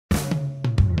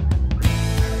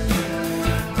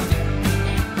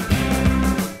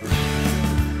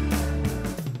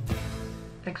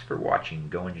for watching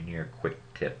GoEngineer Quick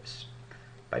Tips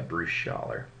by Bruce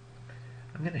Schaller.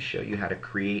 I'm going to show you how to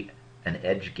create an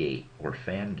edge gate or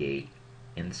fan gate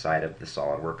inside of the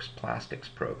SOLIDWORKS Plastics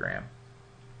program.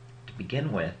 To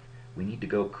begin with, we need to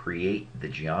go create the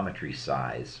geometry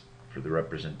size for the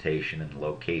representation and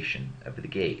location of the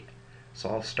gate. So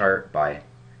I'll start by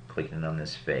clicking on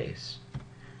this face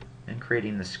and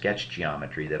creating the sketch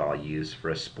geometry that I'll use for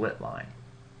a split line.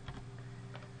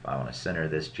 If I want to center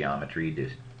this geometry to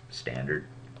standard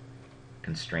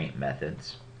constraint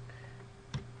methods,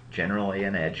 generally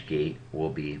an edge gate will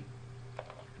be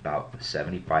about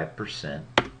 75%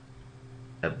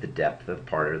 of the depth of the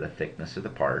part or the thickness of the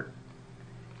part,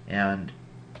 and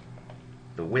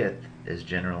the width is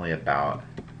generally about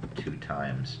 2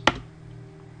 times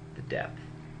the depth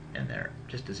in there,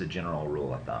 just as a general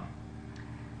rule of thumb.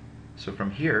 So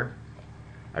from here,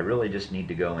 I really just need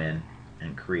to go in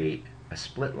and create a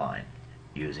split line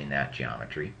using that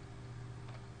geometry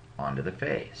onto the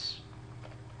face.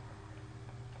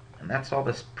 And that's all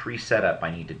this pre-setup I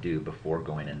need to do before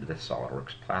going into the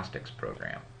SOLIDWORKS Plastics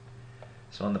program.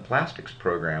 So in the Plastics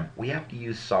program, we have to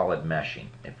use solid meshing.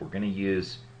 If we're going to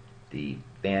use the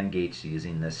fan gates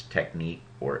using this technique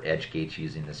or edge gates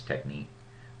using this technique,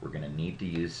 we're going to need to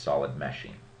use solid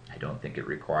meshing. I don't think it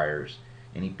requires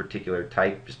any particular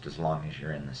type, just as long as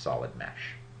you're in the solid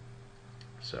mesh.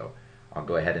 So I'll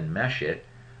go ahead and mesh it.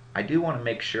 I do want to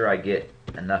make sure I get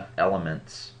enough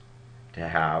elements to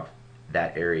have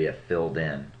that area filled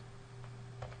in.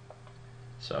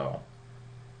 So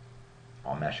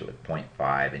I'll mesh it with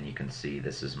 0.5, and you can see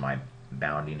this is my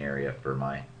bounding area for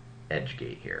my edge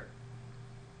gate here.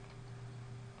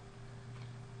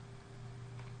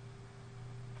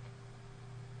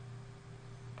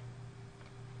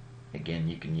 Again,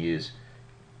 you can use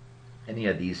any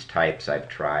of these types I've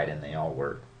tried and they all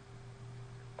work.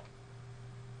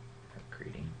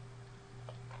 Creating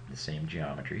the same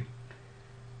geometry.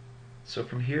 So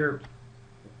from here,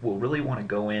 we'll really want to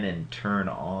go in and turn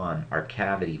on our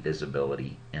cavity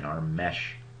visibility in our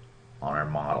mesh on our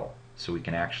model so we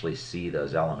can actually see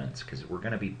those elements, because we're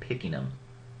going to be picking them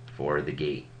for the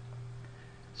gate.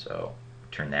 So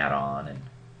turn that on in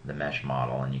the mesh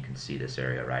model and you can see this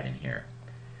area right in here.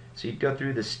 So you'd go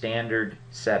through the standard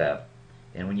setup,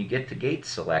 and when you get to gate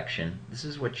selection, this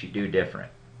is what you do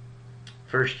different.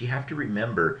 First, you have to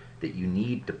remember that you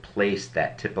need to place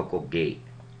that typical gate.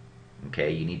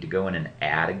 Okay, you need to go in and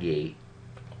add a gate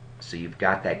so you've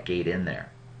got that gate in there.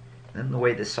 And then the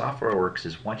way the software works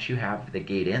is once you have the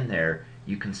gate in there,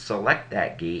 you can select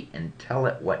that gate and tell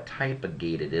it what type of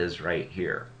gate it is right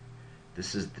here.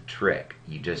 This is the trick.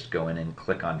 You just go in and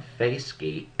click on face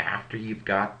gate after you've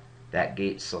got that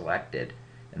gate selected,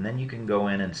 and then you can go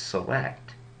in and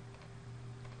select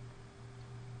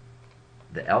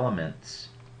the elements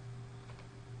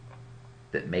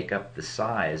that make up the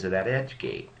size of that edge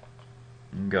gate.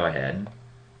 You can go ahead and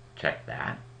check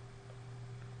that,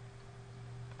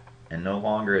 and no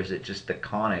longer is it just the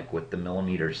conic with the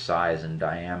millimeter size and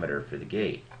diameter for the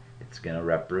gate. It's going to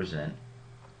represent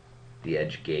the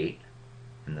edge gate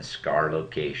and the scar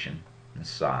location and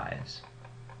size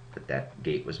that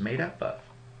gate was made up of.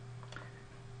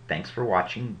 Thanks for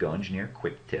watching GoEngineer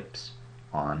Quick Tips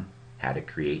on how to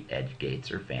create edge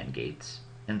gates or fan gates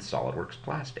in SOLIDWORKS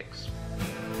Plastics.